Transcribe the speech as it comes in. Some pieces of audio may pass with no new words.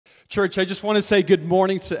Church, I just want to say good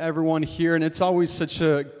morning to everyone here, and it's always such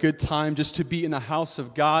a good time just to be in the house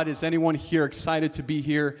of God. Is anyone here excited to be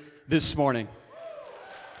here this morning?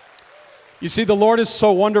 You see, the Lord is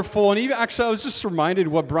so wonderful, and even actually, I was just reminded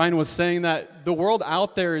what Brian was saying, that the world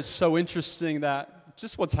out there is so interesting that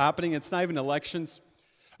just what's happening, it's not even elections.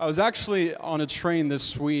 I was actually on a train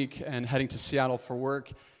this week and heading to Seattle for work,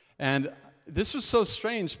 and this was so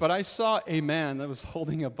strange, but I saw a man that was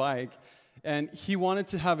holding a bike, and he wanted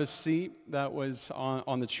to have a seat that was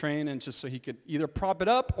on the train, and just so he could either prop it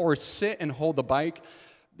up or sit and hold the bike.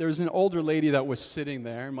 There was an older lady that was sitting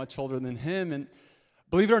there, much older than him, and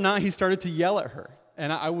believe it or not, he started to yell at her.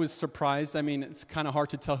 And I was surprised. I mean, it's kind of hard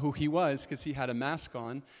to tell who he was because he had a mask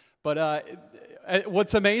on. But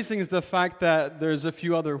what's amazing is the fact that there's a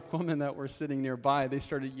few other women that were sitting nearby. They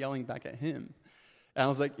started yelling back at him. And I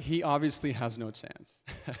was like, he obviously has no chance.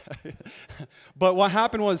 But what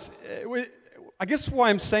happened was, I guess why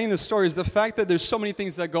I'm saying this story is the fact that there's so many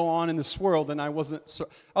things that go on in this world, and I was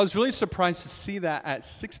really surprised to see that at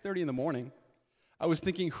 6:30 in the morning. I was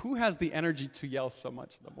thinking, who has the energy to yell so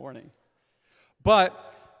much in the morning?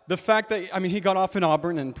 But the fact that, I mean, he got off in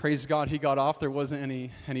Auburn, and praise God, he got off. There wasn't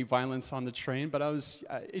any violence on the train, but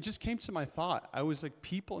it just came to my thought. I was like,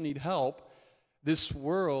 people need help. This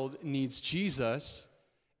world needs Jesus,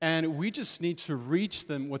 and we just need to reach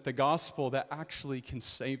them with the gospel that actually can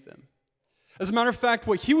save them. As a matter of fact,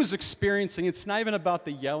 what he was experiencing, it's not even about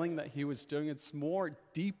the yelling that he was doing. It's more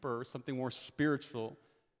deeper, something more spiritual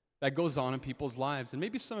that goes on in people's lives. And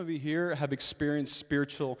maybe some of you here have experienced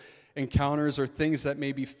spiritual encounters or things that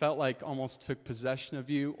maybe felt like almost took possession of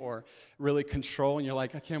you or really control, and you're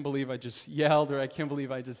like, I can't believe I just yelled, or I can't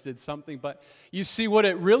believe I just did something. But you see, what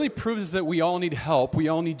it really proves is that we all need help. We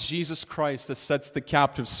all need Jesus Christ that sets the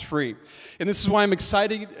captives free. And this is why I'm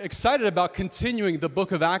excited about continuing the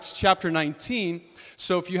book of Acts chapter 19.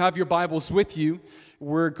 So if you have your Bibles with you,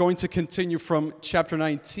 we're going to continue from chapter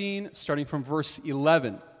 19, starting from verse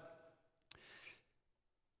 11.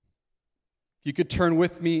 You could turn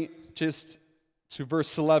with me just to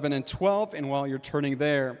verse 11 and 12, and while you're turning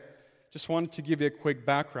there, just wanted to give you a quick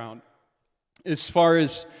background. As far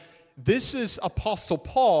as this is Apostle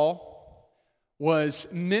Paul was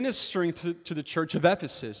ministering to the church of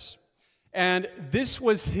Ephesus, and this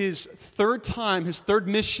was his third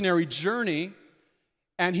missionary journey,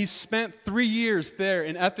 and he spent 3 years there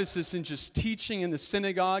in Ephesus and just teaching in the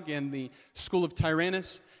synagogue and the school of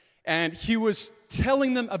Tyrannus. And he was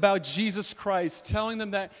telling them about Jesus Christ, telling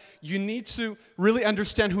them that you need to really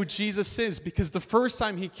understand who Jesus is, because the first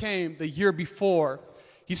time he came, the year before,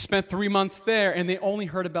 he spent 3 months there, and they only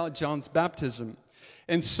heard about John's baptism.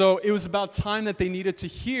 And so it was about time that they needed to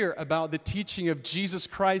hear about the teaching of Jesus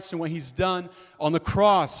Christ and what he's done on the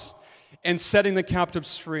cross and setting the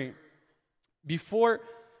captives free.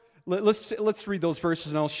 Let's read those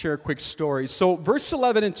verses, and I'll share a quick story. So verse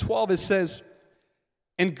 11 and 12, it says,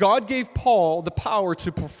 and God gave Paul the power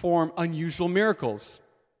to perform unusual miracles.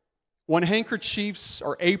 When handkerchiefs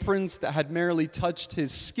or aprons that had merely touched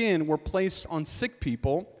his skin were placed on sick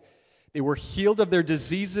people, they were healed of their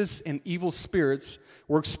diseases, and evil spirits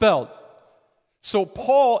were expelled. So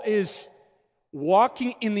Paul is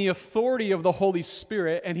walking in the authority of the Holy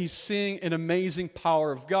Spirit, and he's seeing an amazing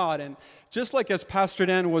power of God. And just like as Pastor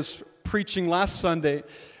Dan was preaching last Sunday,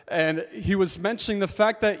 and he was mentioning the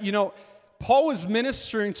fact that, Paul was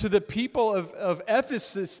ministering to the people of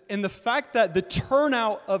Ephesus, and the fact that the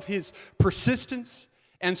turnout of his persistence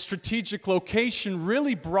and strategic location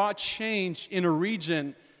really brought change in a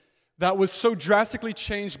region that was so drastically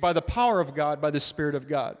changed by the power of God, by the Spirit of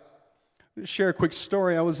God. I'll share a quick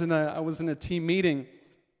story. I was in a team meeting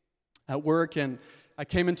at work, and I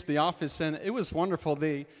came into the office, and it was wonderful.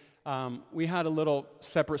 We had a little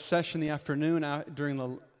separate session in the afternoon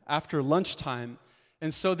after lunchtime.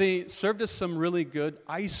 And so they served us some really good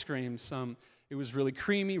ice cream. It was really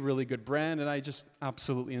creamy, really good brand, and I just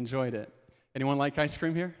absolutely enjoyed it. Anyone like ice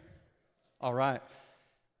cream here? All right.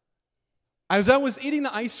 As I was eating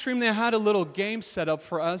the ice cream, they had a little game set up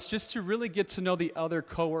for us just to really get to know the other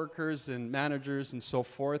coworkers and managers and so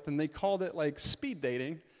forth. And they called it like speed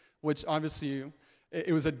dating, which obviously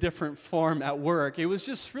it was a different form at work. It was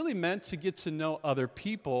just really meant to get to know other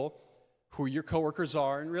people, who your coworkers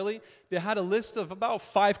are, and really, they had a list of about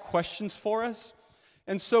 5 questions for us.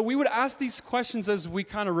 And so we would ask these questions as we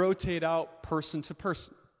kind of rotate out person to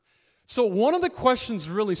person. So one of the questions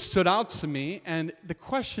really stood out to me, and the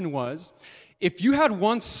question was, if you had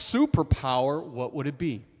one superpower, what would it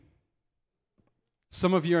be?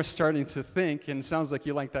 Some of you are starting to think, and it sounds like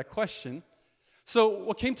you like that question. So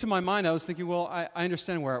what came to my mind, I was thinking, well, I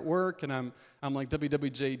understand we're at work, and I'm like,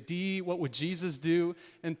 WWJD, what would Jesus do?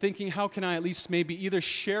 And thinking, how can I at least maybe either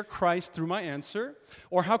share Christ through my answer,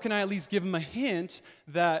 or how can I at least give them a hint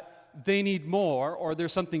that they need more, or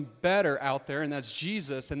there's something better out there, and that's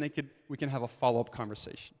Jesus, and we can have a follow-up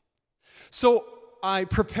conversation. So I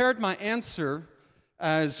prepared my answer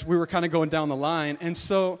as we were kind of going down the line, and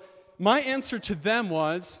so my answer to them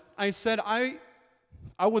was, I said, I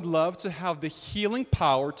would love to have the healing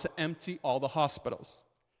power to empty all the hospitals.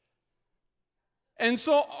 And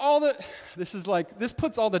so this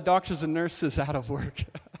puts all the doctors and nurses out of work.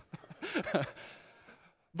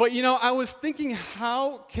 But I was thinking,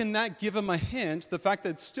 how can that give them a hint, the fact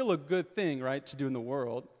that it's still a good thing, right, to do in the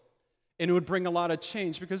world, and it would bring a lot of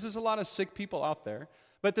change, because there's a lot of sick people out there.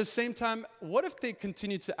 But at the same time, what if they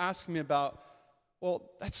continue to ask me about, well,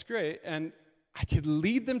 that's great, and I could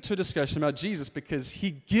lead them to a discussion about Jesus, because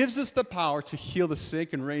he gives us the power to heal the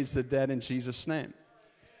sick and raise the dead in Jesus' name.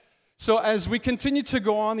 So as we continue to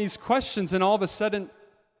go on these questions, and all of a sudden,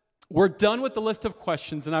 we're done with the list of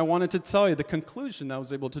questions, and I wanted to tell you the conclusion I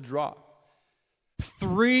was able to draw.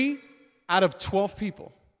 3 out of 12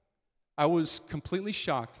 people, I was completely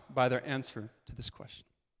shocked by their answer to this question.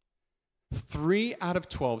 3 out of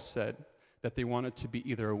 12 said that they wanted to be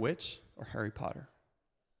either a witch or Harry Potter.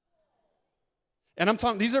 And I'm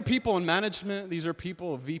talking, these are people in management, these are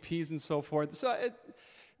people, VPs and so forth. So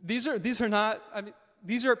these are not,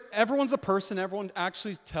 everyone's a person, everyone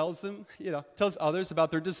actually tells others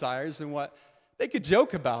about their desires and what, they could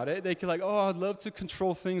joke about it. They could I'd love to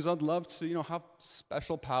control things, I'd love to, have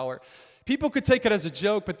special power. People could take it as a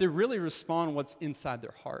joke, but they really respond what's inside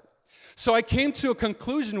their heart. So I came to a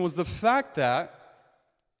conclusion was the fact that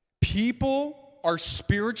people are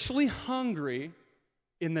spiritually hungry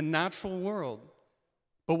in the natural world.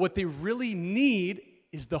 But what they really need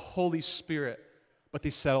is the Holy Spirit, but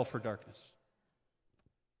they settle for darkness.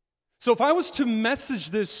 So if I was to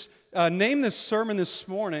name this sermon this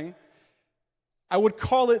morning, I would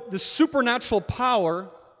call it the supernatural power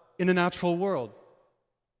in a natural world.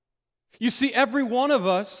 You see, every one of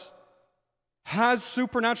us has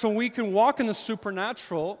supernatural. We can walk in the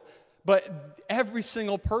supernatural, but every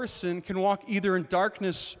single person can walk either in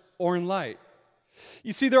darkness or in light.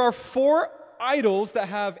 You see, there are 4 idols that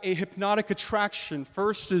have a hypnotic attraction.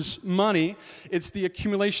 First is money. It's the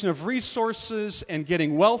accumulation of resources and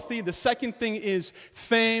getting wealthy. The second thing is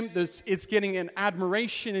fame. It's getting an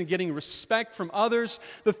admiration and getting respect from others.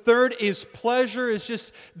 The third is pleasure. It's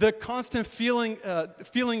just the constant feeling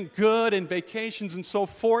good and vacations and so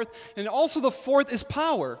forth. And also the fourth is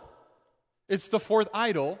power. It's the 4th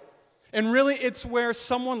idol. And really it's where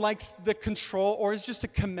someone likes the control or is just a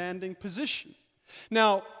commanding position.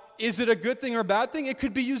 Now, is it a good thing or a bad thing? It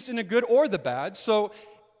could be used in a good or the bad. So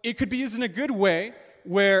it could be used in a good way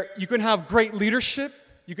where you can have great leadership,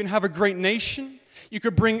 you can have a great nation, you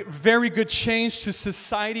could bring very good change to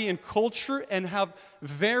society and culture and have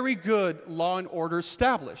very good law and order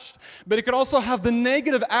established. But it could also have the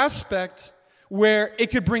negative aspect where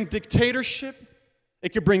it could bring dictatorship, it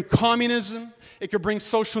could bring communism, it could bring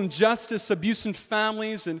social injustice, abuse in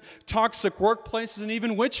families, and toxic workplaces, and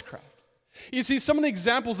even witchcraft. You see, some of the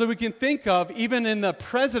examples that we can think of, even in the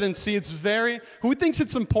presidency, who thinks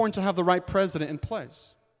it's important to have the right president in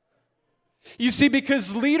place? You see,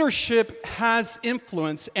 because leadership has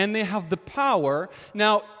influence and they have the power.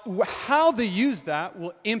 Now, how they use that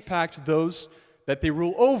will impact those that they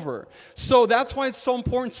rule over. So that's why it's so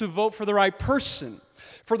important to vote for the right person,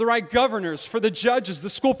 for the right governors, for the judges, the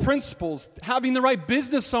school principals, having the right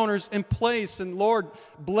business owners in place. And Lord,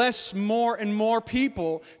 bless more and more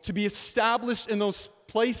people to be established in those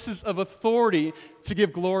places of authority to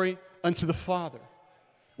give glory unto the Father.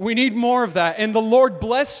 We need more of that. And the Lord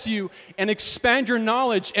bless you and expand your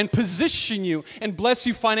knowledge and position you and bless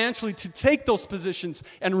you financially to take those positions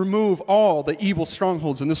and remove all the evil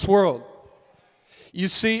strongholds in this world. You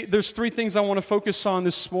see, there's 3 things I want to focus on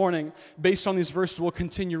this morning based on these verses we'll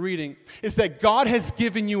continue reading, is that God has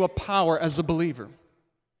given you a power as a believer.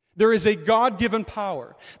 There is a God-given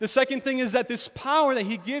power. The second thing is that this power that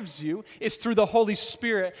He gives you is through the Holy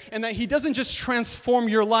Spirit, and that He doesn't just transform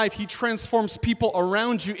your life, He transforms people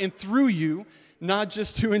around you and through you, not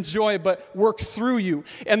just to enjoy, but work through you.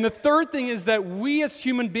 And the third thing is that we as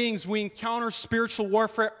human beings, we encounter spiritual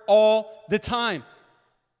warfare all the time.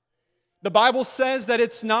 The Bible says that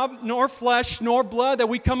it's not nor flesh nor blood that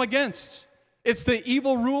we come against. It's the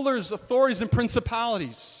evil rulers, authorities, and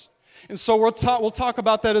principalities. And so we'll talk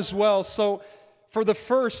about that as well. So for the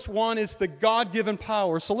first one is the God-given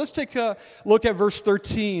power. So let's take a look at verse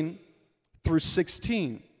 13 through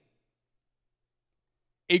 16.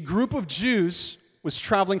 a group of Jews was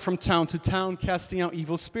traveling from town to town casting out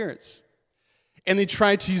evil spirits. And they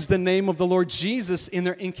tried to use the name of the Lord Jesus in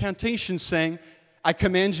their incantation, saying, I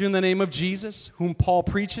command you in the name of Jesus, whom Paul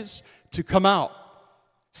preaches, to come out.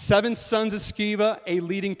 7 sons of Sceva, a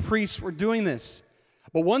leading priest, were doing this.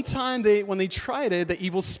 But one time, when they tried it, the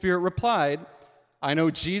evil spirit replied, I know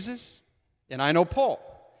Jesus and I know Paul,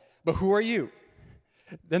 but who are you?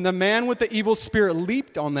 Then the man with the evil spirit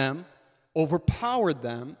leaped on them, overpowered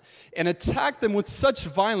them, and attacked them with such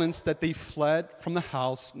violence that they fled from the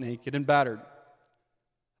house naked and battered.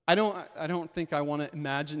 I don't think I want to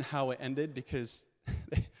imagine how it ended, because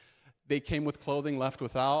they came with clothing, left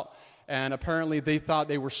without, and apparently they thought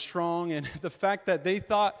they were strong, and the fact that they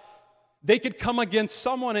thought they could come against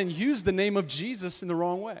someone and use the name of Jesus in the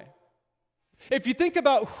wrong way. If you think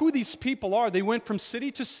about who these people are, they went from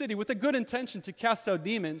city to city with a good intention to cast out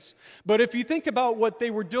demons. But if you think about what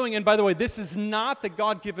they were doing, and by the way, this is not the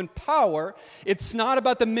God-given power. It's not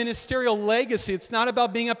about the ministerial legacy. It's not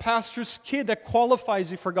about being a pastor's kid that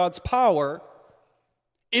qualifies you for God's power.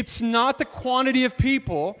 It's not the quantity of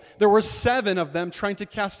people. There were 7 of them trying to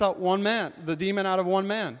cast out one man, the demon out of one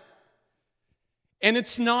man. And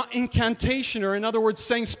it's not incantation, or in other words,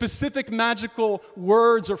 saying specific magical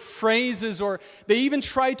words or phrases, or they even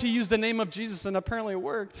tried to use the name of Jesus, and apparently it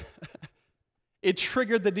worked. It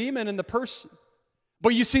triggered the demon in the person.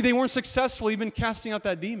 But you see, they weren't successful even casting out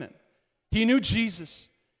that demon. He knew Jesus.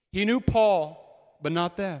 He knew Paul, but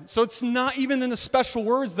not them. So it's not even in the special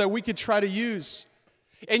words that we could try to use.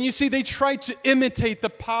 And you see, they tried to imitate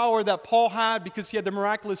the power that Paul had because he had the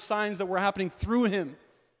miraculous signs that were happening through him.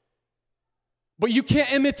 But you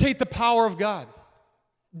can't imitate the power of God.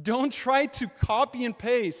 Don't try to copy and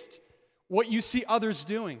paste what you see others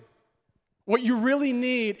doing. What you really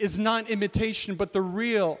need is not imitation, but the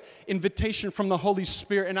real invitation from the Holy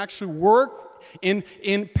Spirit, and actually work in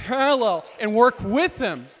parallel and work with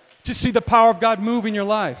Him to see the power of God move in your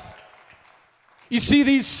life. You see,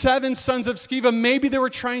 these 7 sons of Sceva, maybe they were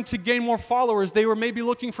trying to gain more followers. They were maybe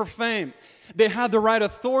looking for fame. They had the right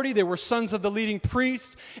authority. They were sons of the leading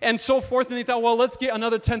priest and so forth. And they thought, well, let's get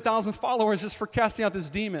another 10,000 followers just for casting out this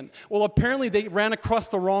demon. Well, apparently they ran across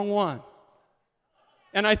the wrong one.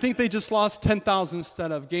 And I think they just lost 10,000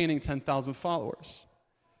 instead of gaining 10,000 followers.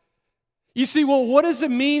 You see, well, what does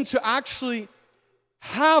it mean to actually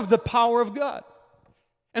have the power of God?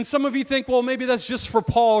 And some of you think, well, maybe that's just for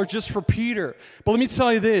Paul or just for Peter. But let me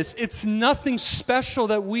tell you this. It's nothing special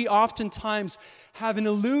that we oftentimes have an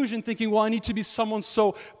illusion thinking, well, I need to be someone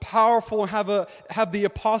so powerful and have the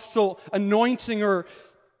apostle anointing or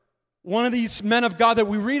one of these men of God that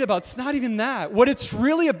we read about. It's not even that. What it's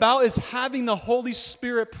really about is having the Holy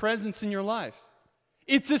Spirit presence in your life.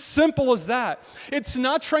 It's as simple as that. It's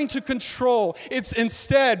not trying to control. It's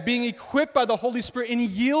instead being equipped by the Holy Spirit and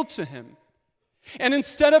yield to Him. And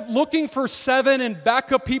instead of looking for 7 and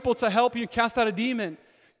backup people to help you cast out a demon,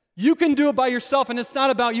 you can do it by yourself. And it's not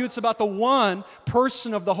about you. It's about the one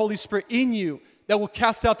person of the Holy Spirit in you that will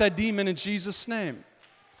cast out that demon in Jesus' name.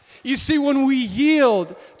 You see, when we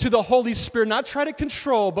yield to the Holy Spirit, not try to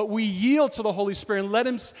control, but we yield to the Holy Spirit and let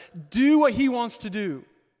Him do what He wants to do.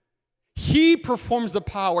 He performs the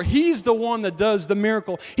power. He's the one that does the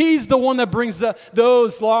miracle. He's the one that brings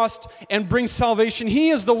those lost and brings salvation. He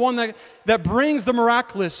is the one that brings the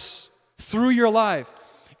miraculous through your life.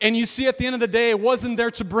 And you see, at the end of the day, it wasn't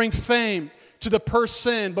there to bring fame to the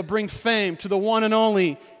person, but bring fame to the one and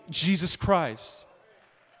only Jesus Christ.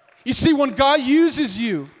 You see, when God uses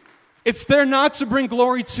you, it's there not to bring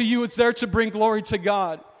glory to you, it's there to bring glory to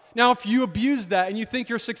God. Now, if you abuse that and you think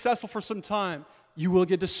you're successful for some time, you will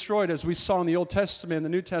get destroyed, as we saw in the Old Testament and the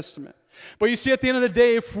New Testament. But you see, at the end of the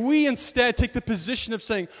day, if we instead take the position of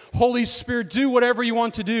saying, Holy Spirit, do whatever you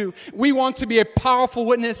want to do. We want to be a powerful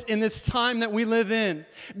witness in this time that we live in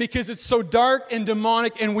because it's so dark and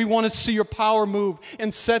demonic, and we want to see your power move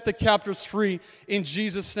and set the captives free in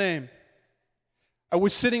Jesus' name. I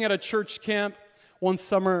was sitting at a church camp one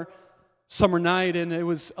summer night, and it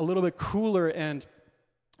was a little bit cooler, and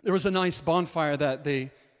there was a nice bonfire that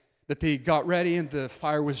they got ready, and the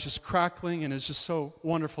fire was just crackling, and it's just so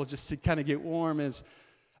wonderful just to kind of get warm. As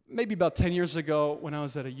maybe about 10 years ago when I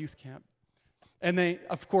was at a youth camp. And they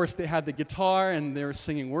had the guitar, and they were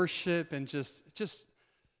singing worship and just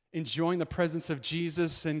enjoying the presence of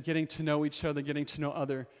Jesus and getting to know each other, getting to know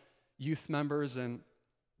other youth members. And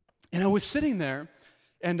I was sitting there,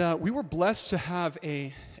 and we were blessed to have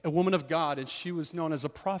a woman of God, and she was known as a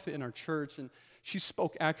prophet in our church, and she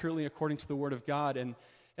spoke accurately according to the Word of God.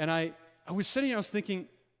 And I was sitting here, I was thinking,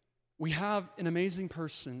 we have an amazing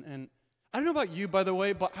person. And I don't know about you, by the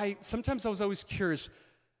way, but sometimes I was always curious.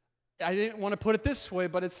 I didn't want to put it this way,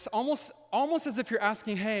 but it's almost as if you're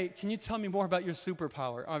asking, hey, can you tell me more about your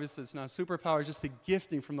superpower? Obviously, it's not a superpower, it's just a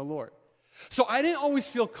gifting from the Lord. So I didn't always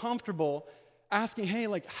feel comfortable asking, hey,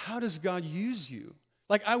 like, how does God use you?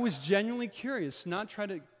 Like, I was genuinely curious, not try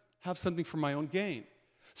to have something for my own gain.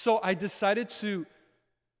 So I decided to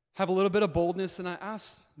have a little bit of boldness, and I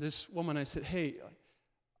asked this woman, I said, hey,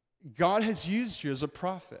 God has used you as a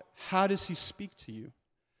prophet. How does he speak to you?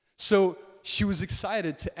 So she was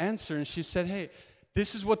excited to answer, and she said, hey,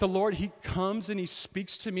 this is what the Lord, he comes and he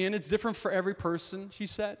speaks to me, and it's different for every person, she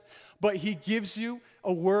said, but he gives you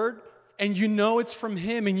a word, and you know it's from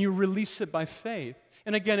him, and you release it by faith.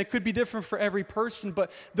 And again, it could be different for every person,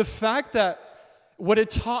 but the fact that what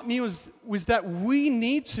it taught me was that we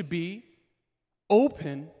need to be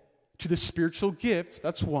open to the spiritual gifts,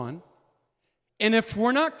 that's one. And if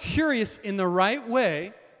we're not curious in the right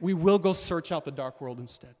way, we will go search out the dark world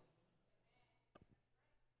instead.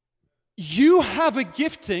 You have a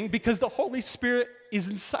gifting because the Holy Spirit is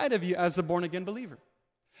inside of you as a born-again believer.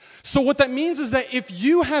 So what that means is that if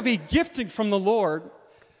you have a gifting from the Lord,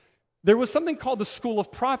 there was something called the school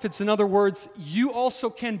of prophets. In other words, you also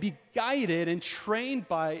can be guided and trained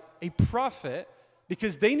by a prophet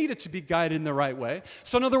because they needed to be guided in the right way.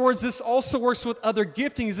 So in other words, this also works with other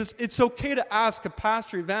giftings. It's okay to ask a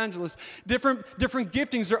pastor, evangelist, different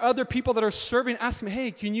giftings or other people that are serving, ask them,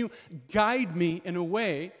 hey, can you guide me in a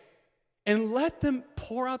way? And let them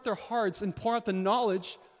pour out their hearts and pour out the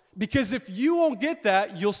knowledge, because if you won't get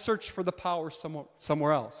that, you'll search for the power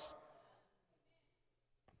somewhere else.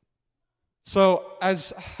 So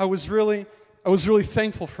as I was really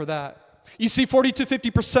thankful for that. You see, 40 to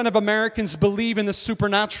 50% of Americans believe in the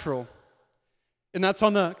supernatural, and that's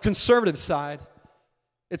on the conservative side.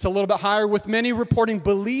 It's a little bit higher, with many reporting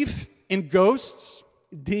belief in ghosts,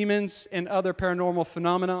 demons, and other paranormal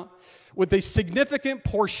phenomena, with a significant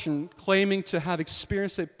portion claiming to have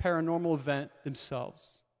experienced a paranormal event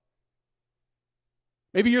themselves.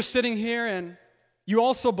 Maybe you're sitting here and you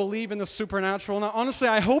also believe in the supernatural. Now, honestly,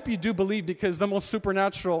 I hope you do believe, because the most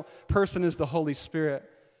supernatural person is the Holy Spirit.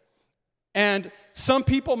 And some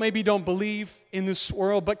people maybe don't believe in this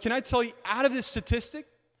world, but can I tell you, out of this statistic,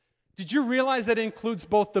 did you realize that it includes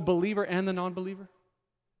both the believer and the non-believer?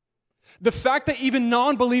 The fact that even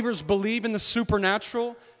non-believers believe in the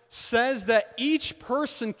supernatural says that each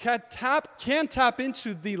person can tap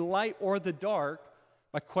into the light or the dark.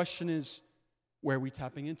 My question is, where are we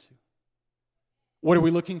tapping into? What are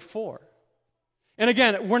we looking for? And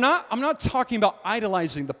again, I'm not talking about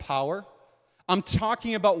idolizing the power. I'm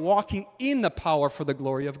talking about walking in the power for the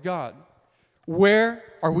glory of God. Where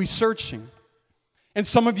are we searching? And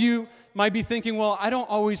some of you might be thinking, well, I don't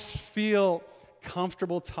always feel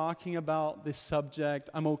comfortable talking about this subject.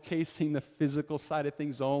 I'm okay seeing the physical side of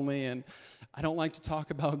things only, and I don't like to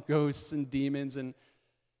talk about ghosts and demons. And,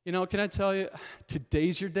 can I tell you,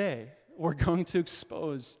 today's your day. We're going to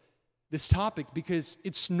expose this topic because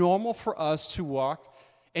it's normal for us to walk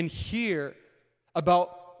and hear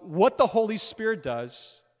about what the Holy Spirit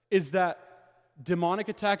does, is that demonic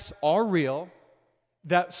attacks are real,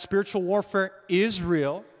 that spiritual warfare is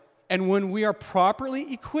real, and when we are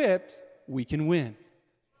properly equipped, we can win.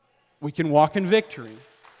 We can walk in victory.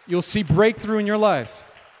 You'll see breakthrough in your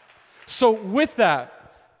life. So with that,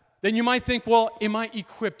 then you might think, well, am I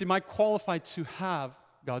equipped? Am I qualified to have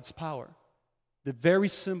God's power? The very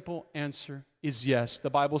simple answer is yes. The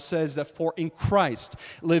Bible says that for in Christ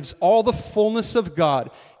lives all the fullness of God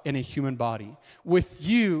in a human body. With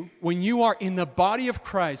you, when you are in the body of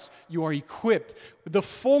Christ, you are equipped. The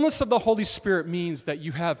fullness of the Holy Spirit means that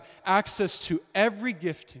you have access to every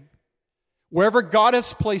gifting. Wherever God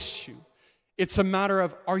has placed you, it's a matter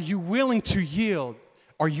of, are you willing to yield?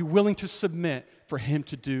 Are you willing to submit for Him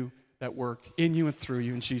to do that work in you and through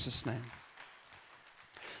you in Jesus' name?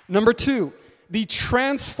 Number 2, the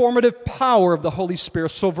transformative power of the Holy Spirit.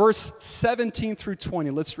 So verse 17 through 20,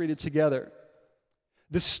 let's read it together.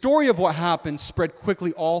 The story of what happened spread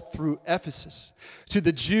quickly all through Ephesus, to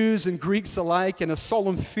the Jews and Greeks alike, and a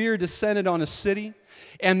solemn fear descended on the city,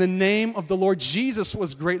 and the name of the Lord Jesus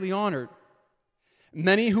was greatly honored.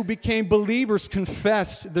 Many who became believers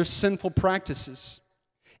confessed their sinful practices.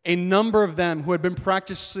 A number of them who had been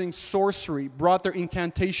practicing sorcery brought their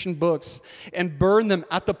incantation books and burned them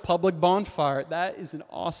at the public bonfire. That is an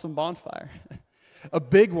awesome bonfire, a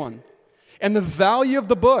big one. And the value of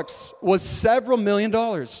the books was several $million.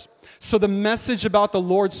 So the message about the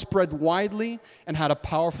Lord spread widely and had a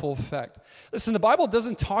powerful effect. Listen, the Bible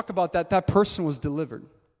doesn't talk about that person was delivered.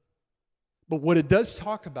 But what it does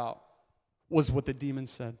talk about was what the demon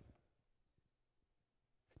said.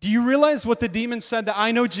 Do you realize what the demon said? That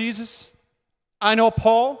I know Jesus, I know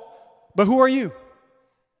Paul, But who are you?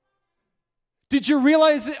 Did you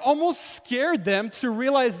realize it almost scared them to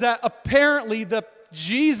realize that apparently the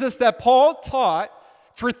Jesus that Paul taught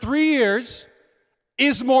for 3 years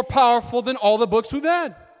is more powerful than all the books we've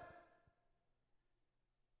had?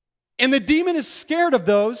 And the demon is scared of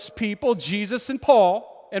those people, Jesus and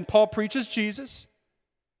Paul preaches Jesus.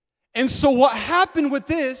 And so what happened with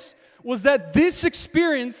this was that this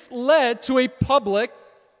experience led to a public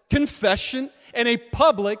confession and a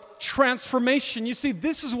public transformation. You see,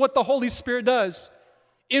 this is what the Holy Spirit does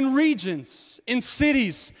in regions, in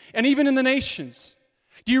cities, and even in the nations.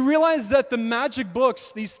 Do you realize that the magic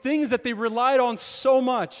books, these things that they relied on so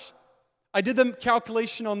much, I did the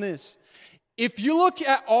calculation on this. If you look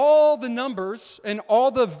at all the numbers and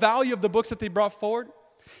all the value of the books that they brought forward,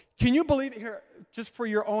 can you believe it here, just for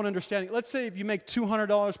your own understanding? Let's say if you make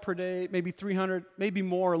 $200 per day, maybe $300, maybe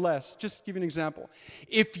more or less. Just to give you an example.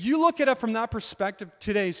 If you look at it from that perspective,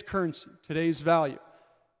 today's currency, today's value,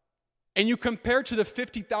 and you compare it to the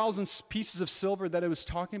 50,000 pieces of silver that it was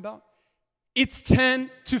talking about, it's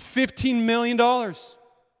 $10 to $15 million. Do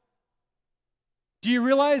you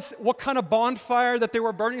realize what kind of bonfire that they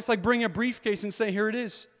were burning? It's like bringing a briefcase and saying, here it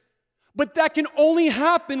is. But that can only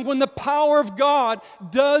happen when the power of God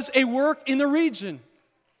does a work in the region.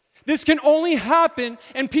 This can only happen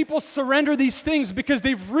and people surrender these things because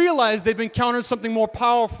they've realized they've encountered something more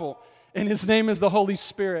powerful, and His name is the Holy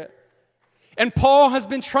Spirit. And Paul has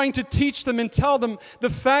been trying to teach them and tell them the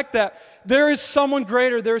fact that there is someone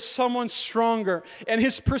greater, there is someone stronger. And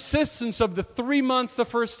his persistence of the 3 months the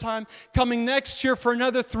first time, coming next year for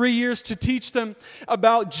another 3 years to teach them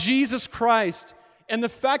about Jesus Christ. And the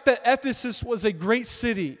fact that Ephesus was a great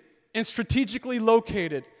city and strategically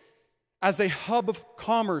located as a hub of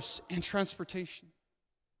commerce and transportation.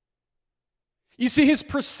 You see, his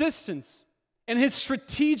persistence and his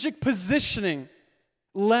strategic positioning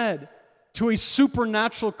led to a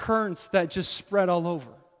supernatural currents that just spread all over.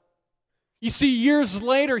 You see, years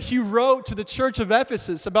later, he wrote to the church of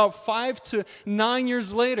Ephesus, about 5 to 9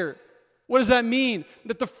 years later. What does that mean?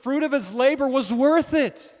 That the fruit of his labor was worth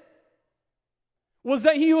it. Was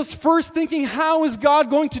that he was first thinking, how is God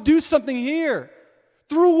going to do something here?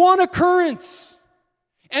 Through one occurrence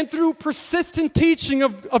and through persistent teaching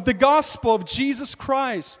of the gospel of Jesus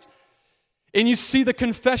Christ. And you see the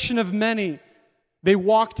confession of many. They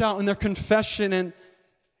walked out in their confession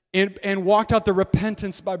and walked out their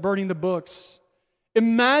repentance by burning the books.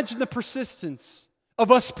 Imagine the persistence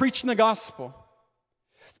of us preaching the gospel.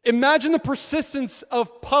 Imagine the persistence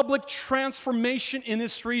of public transformation in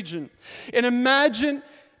this region. And imagine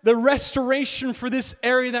the restoration for this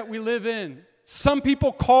area that we live in. Some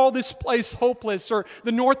people call this place hopeless, or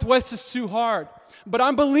the Northwest is too hard. But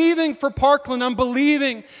I'm believing for Parkland, I'm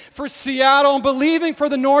believing for Seattle, I'm believing for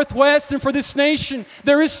the Northwest and for this nation.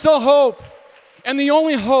 There is still hope. And the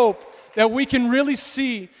only hope that we can really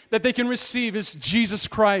see, that they can receive, is Jesus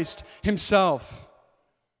Christ Himself.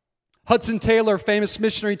 Hudson Taylor, famous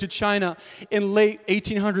missionary to China in late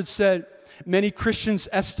 1800s, said, many Christians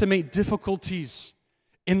estimate difficulties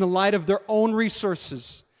in the light of their own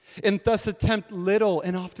resources and thus attempt little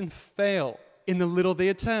and often fail in the little they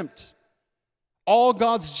attempt. All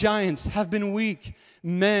God's giants have been weak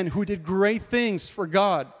men who did great things for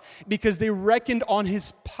God because they reckoned on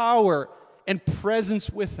His power and presence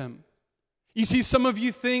with Him. You see, some of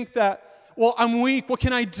you think that, well, I'm weak. What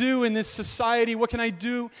can I do in this society? What can I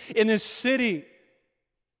do in this city?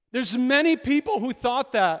 There's many people who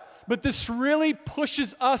thought that, but this really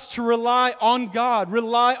pushes us to rely on God,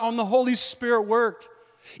 rely on the Holy Spirit work.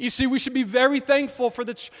 You see, we should be very thankful for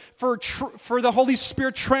the Holy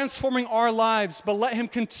Spirit transforming our lives, but let Him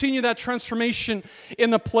continue that transformation in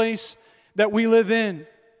the place that we live in.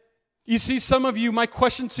 You see, some of you, my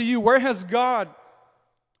question to you, where has God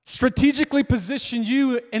strategically positioned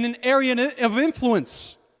you in an area of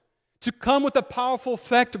influence to come with the powerful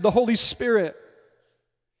effect of the Holy Spirit?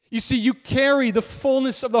 You see, you carry the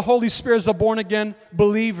fullness of the Holy Spirit as a born-again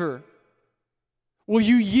believer. Will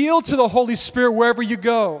you yield to the Holy Spirit wherever you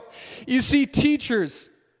go? You see, teachers,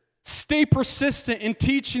 stay persistent in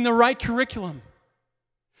teaching the right curriculum.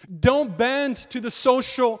 Don't bend to the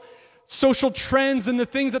social trends and the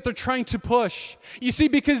things that they're trying to push. You see,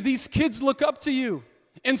 because these kids look up to you.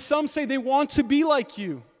 And some say they want to be like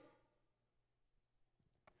you.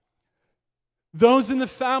 Those in the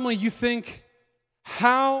family, you think,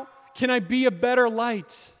 how can I be a better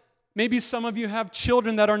light? Maybe some of you have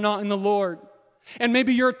children that are not in the Lord. And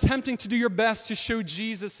maybe you're attempting to do your best to show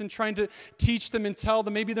Jesus and trying to teach them and tell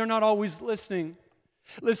them. Maybe they're not always listening.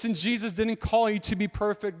 Listen, Jesus didn't call you to be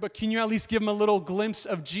perfect, but can you at least give them a little glimpse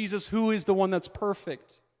of Jesus, who is the one that's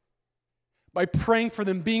perfect? by praying for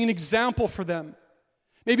them, being an example for them.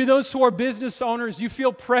 Maybe those who are business owners, you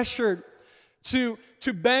feel pressured to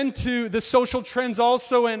bend to the social trends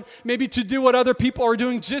also, and maybe to do what other people are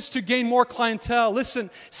doing just to gain more clientele.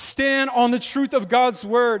 Listen, stand on the truth of God's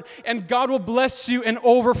word, and God will bless you and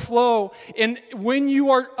overflow. And when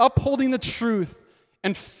you are upholding the truth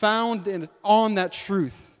and found on that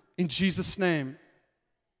truth, in Jesus' name.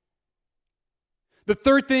 The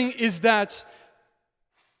third thing is that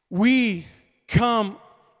we come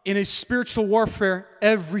in a spiritual warfare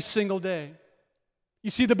every single day. You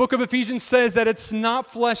see, the book of Ephesians says that it's not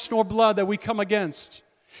flesh nor blood that we come against.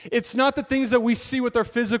 It's not the things that we see with our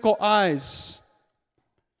physical eyes.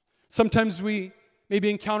 Sometimes we maybe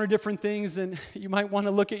encounter different things, and you might want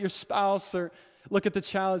to look at your spouse or look at the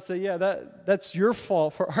child and say, yeah, that's your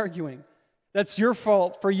fault for arguing. That's your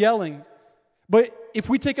fault for yelling. But if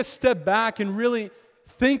we take a step back and really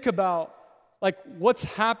think about what's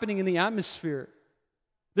happening in the atmosphere,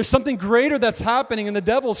 there's something greater that's happening, and the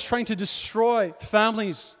devil's trying to destroy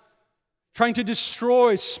families, trying to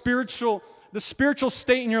destroy the spiritual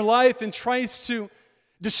state in your life, and tries to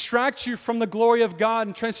distract you from the glory of God,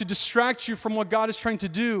 and tries to distract you from what God is trying to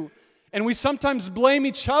do. And we sometimes blame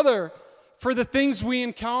each other for the things we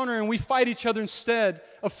encounter, and we fight each other instead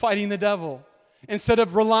of fighting the devil, instead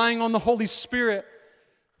of relying on the Holy Spirit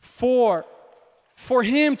for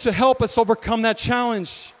Him to help us overcome that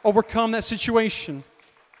challenge, overcome that situation.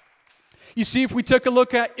 You see, if we took a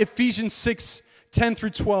look at Ephesians 6:10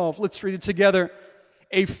 through 12, let's read it together.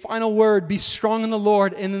 A final word, be strong in the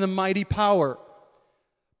Lord and in the mighty power.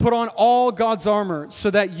 Put on all God's armor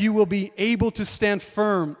so that you will be able to stand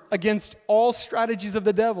firm against all strategies of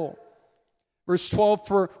the devil. Verse 12,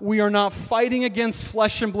 for we are not fighting against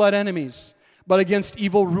flesh and blood enemies, but against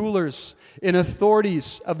evil rulers and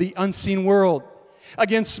authorities of the unseen world,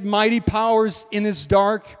 against mighty powers in this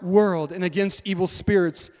dark world, and against evil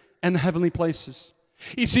spirits and the heavenly places.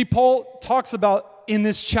 You see, Paul talks about in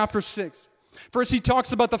this chapter 6. First, he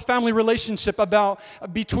talks about the family relationship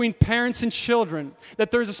between parents and children,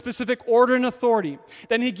 that there's a specific order and authority.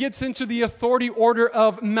 Then he gets into the authority order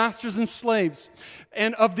of masters and slaves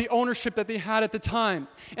and of the ownership that they had at the time.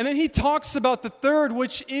 And then he talks about the third,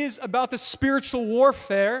 which is about the spiritual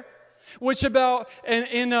warfare, which about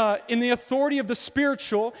in the authority of the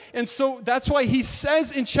spiritual. And so that's why he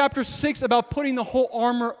says in chapter 6 about putting the whole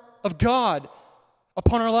armor of God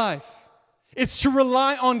upon our life. It's to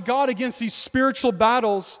rely on God against these spiritual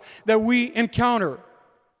battles that we encounter.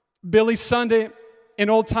 Billy Sunday, an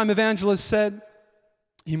old-time evangelist, said,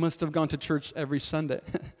 he must have gone to church every Sunday.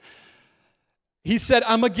 He said,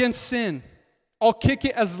 I'm against sin. I'll kick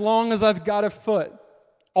it as long as I've got a foot.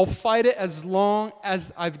 I'll fight it as long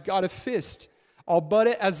as I've got a fist. I'll butt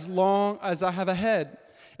it as long as I have a head.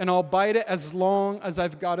 And I'll bite it as long as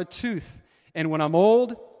I've got a tooth. And when I'm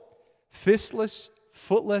old, fistless,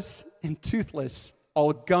 footless, and toothless,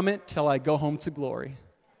 I'll gum it till I go home to glory.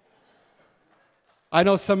 I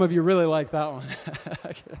know some of you really like that one.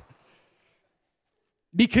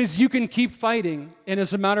 Because you can keep fighting, and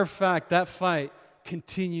as a matter of fact, that fight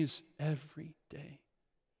continues every day.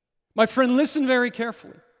 My friend, listen very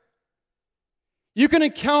carefully. You can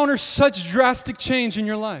encounter such drastic change in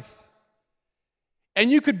your life, and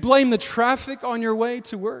you could blame the traffic on your way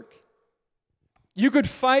to work. You could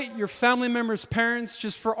fight your family members' parents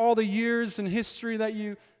just for all the years and history that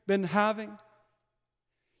you've been having.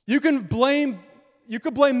 You could blame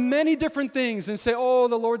many different things and say, oh,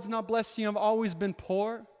 the Lord's not blessing you, I've always been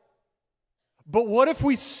poor. But what if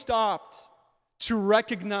we stopped to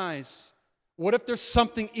recognize, what if there's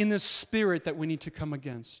something in the spirit that we need to come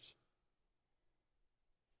against?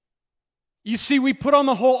 You see, we put on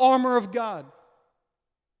the whole armor of God.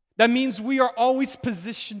 That means we are always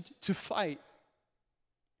positioned to fight.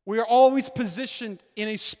 We are always positioned in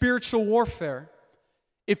a spiritual warfare.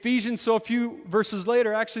 Ephesians, so a few verses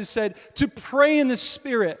later, actually said to pray in the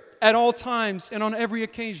Spirit at all times and on every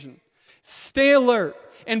occasion. Stay alert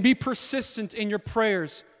and be persistent in your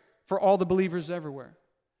prayers for all the believers everywhere.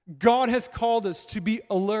 God has called us to be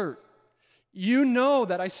alert. You know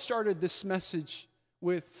that I started this message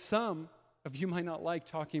with some of you might not like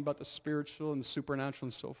talking about the spiritual and the supernatural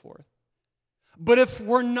and so forth. But if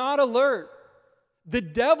we're not alert, the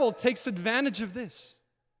devil takes advantage of this.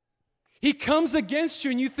 He comes against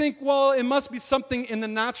you and you think, well, it must be something in the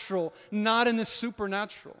natural, not in the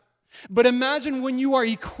supernatural. But imagine when you are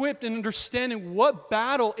equipped and understanding what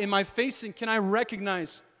battle am I facing, can I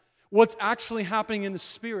recognize what's actually happening in the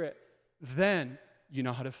spirit, then you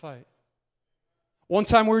know how to fight. One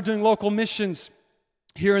time we were doing local missions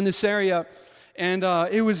here in this area, and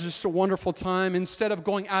it was just a wonderful time. Instead of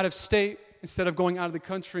going out of state, instead of going out of the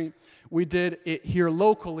country, we did it here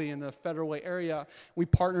locally in the Federal Way area. We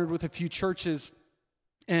partnered with a few churches,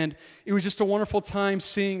 and it was just a wonderful time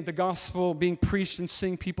seeing the gospel being preached and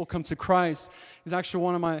seeing people come to Christ. It was actually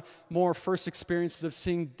one of my more first experiences of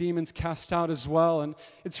seeing demons cast out as well, and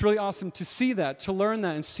it's really awesome to see that, to learn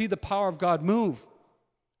that, and see the power of God move.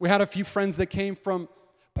 We had a few friends that came from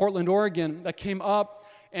Portland, Oregon, that came up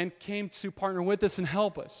and came to partner with us and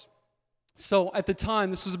help us. So at the time,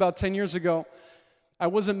 this was about 10 years ago, I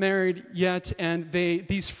wasn't married yet, and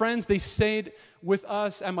these friends, they stayed with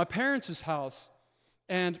us at my parents' house.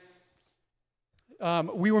 And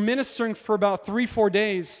we were ministering for about 3-4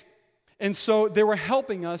 days, and so they were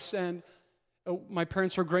helping us, and my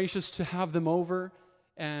parents were gracious to have them over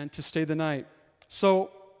and to stay the night. So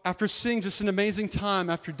after seeing just an amazing time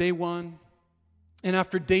after day 1 and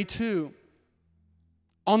after day 2,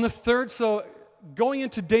 on the third, so going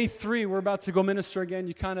into day 3, we're about to go minister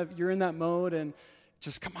again. You're in that mode, and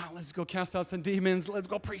just come on, let's go cast out some demons. Let's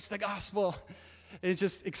go preach the gospel. It's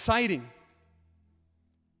just exciting.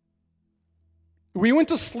 We went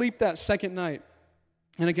to sleep that second night,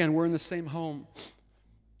 and again, we're in the same home.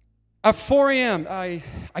 At 4 a.m.,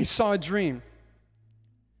 I saw a dream,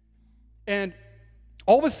 and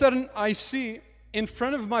all of a sudden, I see in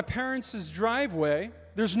front of my parents' driveway,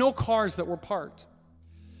 there's no cars that were parked.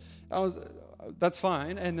 That's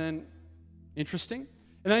fine, and then, interesting.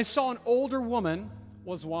 And then I saw an older woman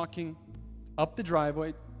was walking up the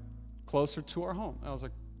driveway closer to our home. I was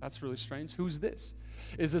like, that's really strange. Who's this?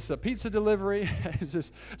 Is this a pizza delivery? Is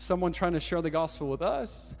this someone trying to share the gospel with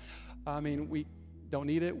us? I mean, we don't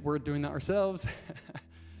need it. We're doing that ourselves.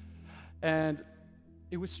 And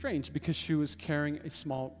it was strange because she was carrying a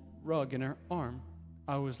small rug in her arm.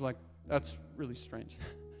 I was like, that's really strange.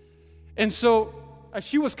 And so as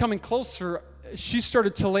she was coming closer, she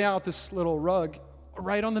started to lay out this little rug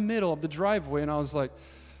right on the middle of the driveway. And I was like,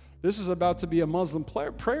 this is about to be a Muslim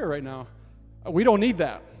prayer right now. We don't need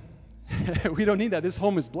that. We don't need that. This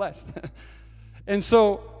home is blessed. And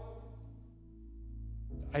so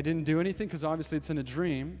I didn't do anything because obviously it's in a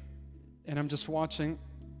dream. And I'm just watching.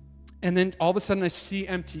 And then all of a sudden I see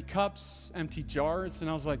empty cups, empty jars. And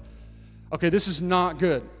I was like, okay, this is not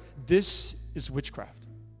good. This is witchcraft.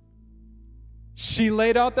 She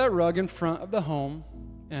laid out that rug in front of the home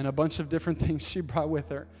and a bunch of different things she brought with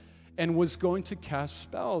her and was going to cast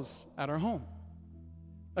spells at our home.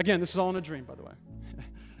 Again, this is all in a dream, by the way.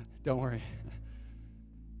 Don't worry.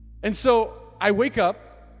 And so I wake up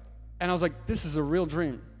and I was like, this is a real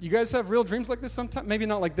dream. You guys have real dreams like this sometimes? Maybe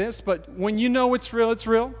not like this, but when you know it's real, it's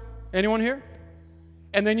real. Anyone here?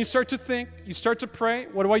 And then you start to think, you start to pray,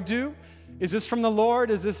 what do I do? Is this from the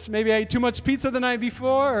Lord? Is this maybe I ate too much pizza the night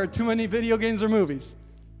before or too many video games or movies?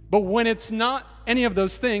 But when it's not any of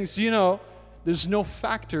those things, you know there's no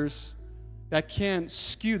factors that can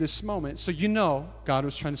skew this moment. So you know God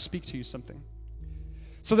was trying to speak to you something.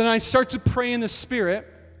 So then I start to pray in the Spirit,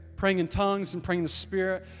 praying in tongues and praying in the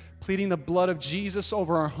Spirit, pleading the blood of Jesus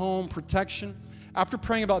over our home, protection. After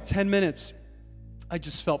praying about 10 minutes, I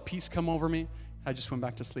just felt peace come over me. I just went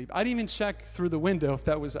back to sleep. I didn't even check through the window if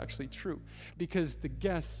that was actually true because the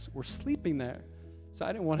guests were sleeping there. So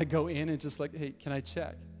I didn't want to go in and just like, hey, can I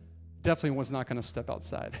check? Definitely was not going to step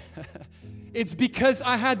outside. It's because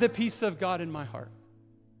I had the peace of God in my heart.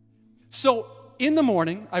 So in the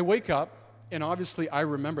morning, I wake up, and obviously I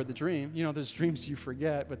remember the dream. You know, there's dreams you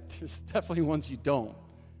forget, but there's definitely ones you don't.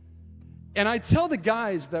 And I tell the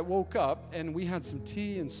guys that woke up, and we had some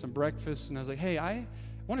tea and some breakfast, and I was like, hey, I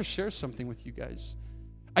want to share something with you guys.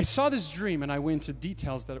 I saw this dream, and I went into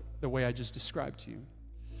details the way I just described to you.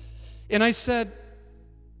 And I said,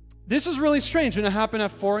 this is really strange, and it happened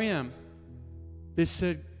at 4 a.m. They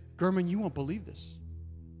said, German, you won't believe this.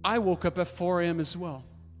 I woke up at 4 a.m. as well.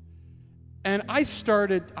 And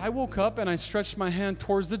I woke up, and I stretched my hand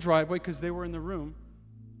towards the driveway because they were in the room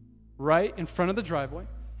right in front of the driveway.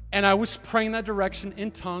 And I was praying that direction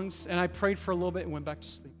in tongues, and I prayed for a little bit and went back to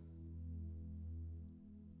sleep.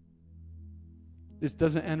 This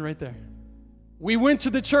doesn't end right there. We went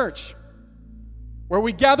to the church where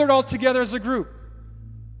we gathered all together as a group.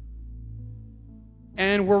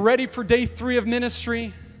 And we're ready for day 3 of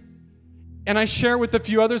ministry. And I share with a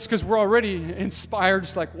few others because we're already inspired.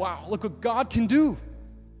 Just like, wow, look what God can do.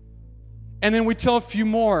 And then we tell a few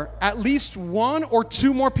more. At least 1 or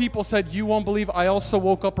 2 more people said, you won't believe I also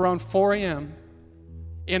woke up around 4 a.m.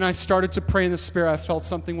 And I started to pray in the Spirit. I felt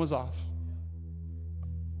something was off.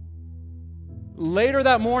 Later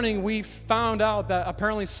that morning, we found out that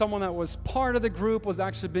apparently someone that was part of the group was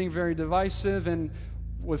actually being very divisive and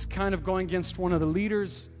was kind of going against one of the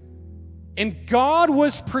leaders. And God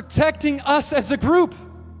was protecting us as a group.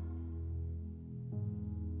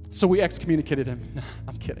 So we excommunicated him.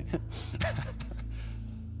 I'm kidding.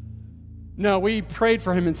 No, we prayed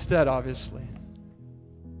for him instead, obviously.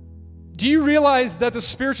 Do you realize that the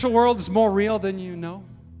spiritual world is more real than you know?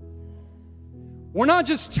 We're not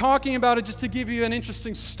just talking about it just to give you an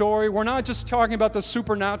interesting story. We're not just talking about the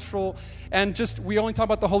supernatural and we only talk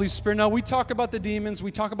about the Holy Spirit. No, we talk about the demons.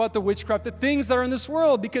 We talk about the witchcraft, the things that are in this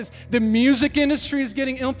world, because the music industry is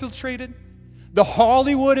getting infiltrated. The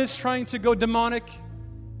Hollywood is trying to go demonic.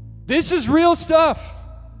 This is real stuff.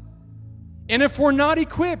 And if we're not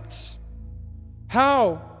equipped,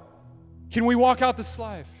 how can we walk out this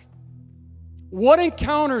life? What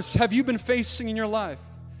encounters have you been facing in your life?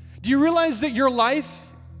 Do you realize that your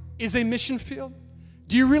life is a mission field?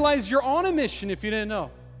 Do you realize you're on a mission if you didn't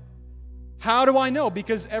know? How do I know?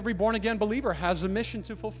 Because every born-again believer has a mission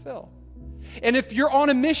to fulfill. And if you're on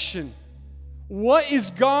a mission, what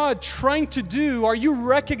is God trying to do? Are you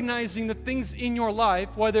recognizing the things in your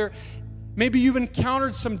life, whether maybe you've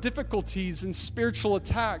encountered some difficulties and spiritual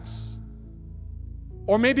attacks,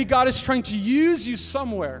 or maybe God is trying to use you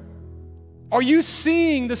somewhere? Are you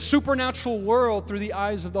seeing the supernatural world through the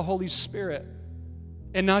eyes of the Holy Spirit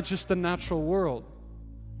and not just the natural world?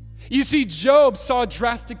 You see, Job saw a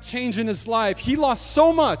drastic change in his life. He lost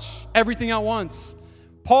so much, everything at once.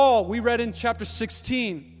 Paul, we read in chapter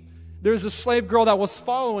 16, there's a slave girl that was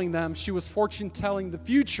following them. She was fortune-telling the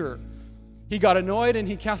future. He got annoyed and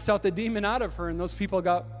he cast out the demon out of her, and those people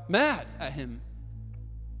got mad at him.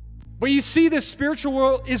 But you see, this spiritual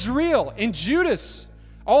world is real. And Judas,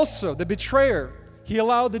 also, the betrayer, he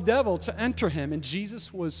allowed the devil to enter him, and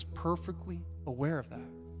Jesus was perfectly aware of that.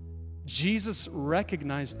 Jesus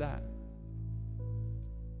recognized that.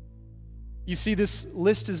 You see, this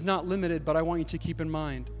list is not limited, but I want you to keep in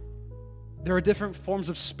mind, there are different forms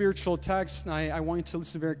of spiritual attacks, and I want you to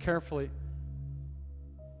listen very carefully.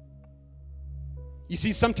 You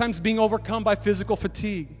see, sometimes being overcome by physical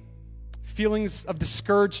fatigue, feelings of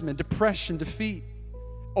discouragement, depression, defeat,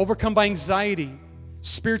 overcome by anxiety,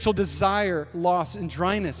 spiritual desire, loss, and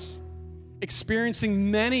dryness, experiencing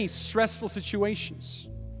many stressful situations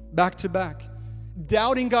back to back,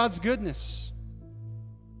 doubting God's goodness,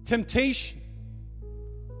 temptation,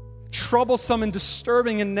 troublesome and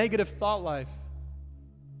disturbing and negative thought life.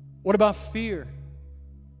 What about fear?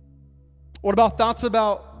 What about thoughts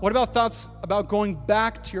about going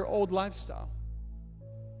back to your old lifestyle?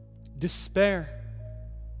 Despair.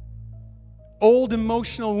 Old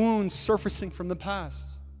emotional wounds surfacing from the past.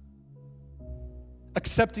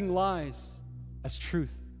 Accepting lies as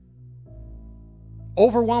truth.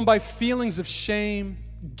 Overwhelmed by feelings of shame,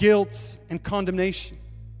 guilt, and condemnation.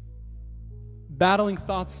 Battling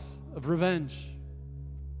thoughts of revenge.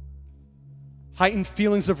 Heightened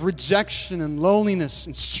feelings of rejection and loneliness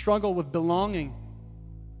and struggle with belonging.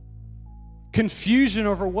 Confusion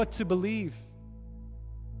over what to believe.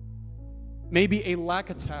 Maybe a lack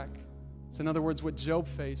attack. It's in other words what Job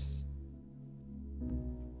faced.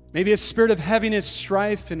 Maybe a spirit of heaviness,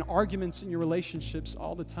 strife, and arguments in your relationships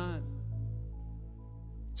all the time.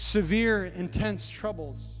 Severe, intense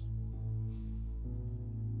troubles.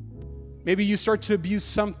 Maybe you start to abuse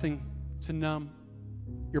something to numb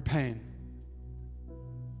your pain.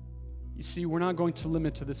 You see, we're not going to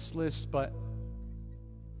limit to this list, but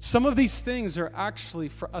some of these things are actually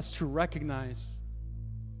for us to recognize.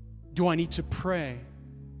 Do I need to pray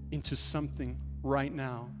into something right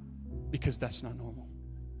now? Because that's not normal.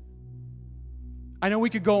 I know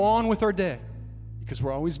we could go on with our day because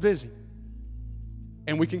we're always busy.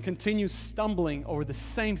 And we can continue stumbling over the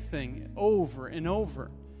same thing over and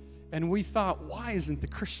over. And we thought, why isn't the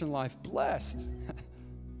Christian life blessed?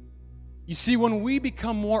 You see, when we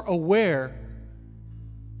become more aware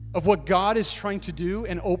of what God is trying to do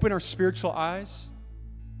and open our spiritual eyes,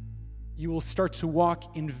 you will start to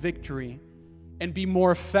walk in victory and be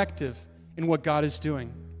more effective in what God is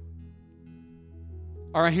doing.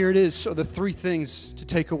 All right, here it is. So the three things to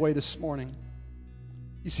take away this morning.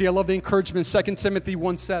 You see, I love the encouragement, 2 Timothy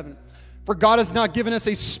 1:7. For God has not given us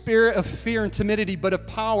a spirit of fear and timidity, but of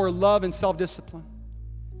power, love, and self-discipline.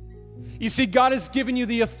 You see, God has given you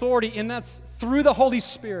the authority, and that's through the Holy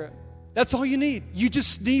Spirit. That's all you need. You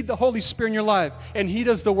just need the Holy Spirit in your life, and He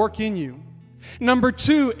does the work in you. Number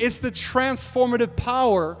two is the transformative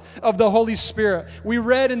power of the Holy Spirit. We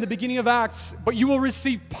read in the beginning of Acts, but you will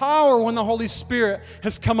receive power when the Holy Spirit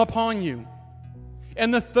has come upon you.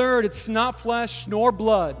 And the third, it's not flesh nor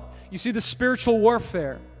blood. You see, the spiritual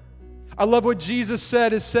warfare. I love what Jesus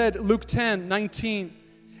said. It said, Luke 10:19.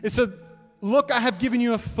 It said, look, I have given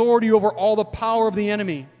you authority over all the power of the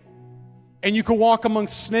enemy. And you can walk among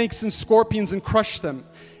snakes and scorpions and crush them.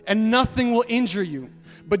 And nothing will injure you.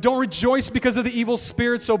 But don't rejoice because of the evil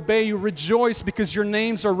spirits obey you. Rejoice because your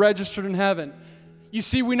names are registered in heaven. You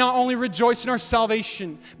see, we not only rejoice in our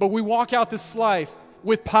salvation, but we walk out this life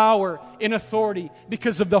with power and authority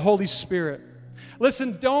because of the Holy Spirit.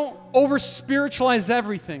 Listen, don't over-spiritualize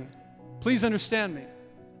everything. Please understand me.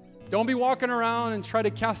 Don't be walking around and try to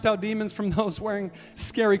cast out demons from those wearing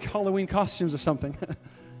scary Halloween costumes or something.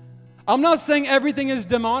 I'm not saying everything is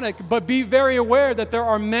demonic, but be very aware that there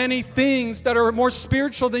are many things that are more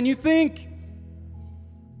spiritual than you think.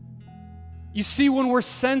 You see, when we're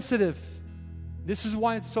sensitive, this is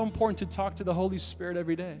why it's so important to talk to the Holy Spirit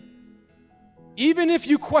every day. Even if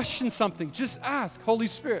you question something, just ask, Holy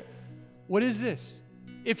Spirit, what is this?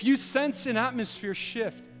 If you sense an atmosphere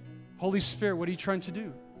shift, Holy Spirit, what are you trying to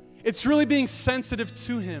do? It's really being sensitive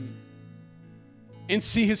to Him and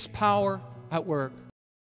see His power at work.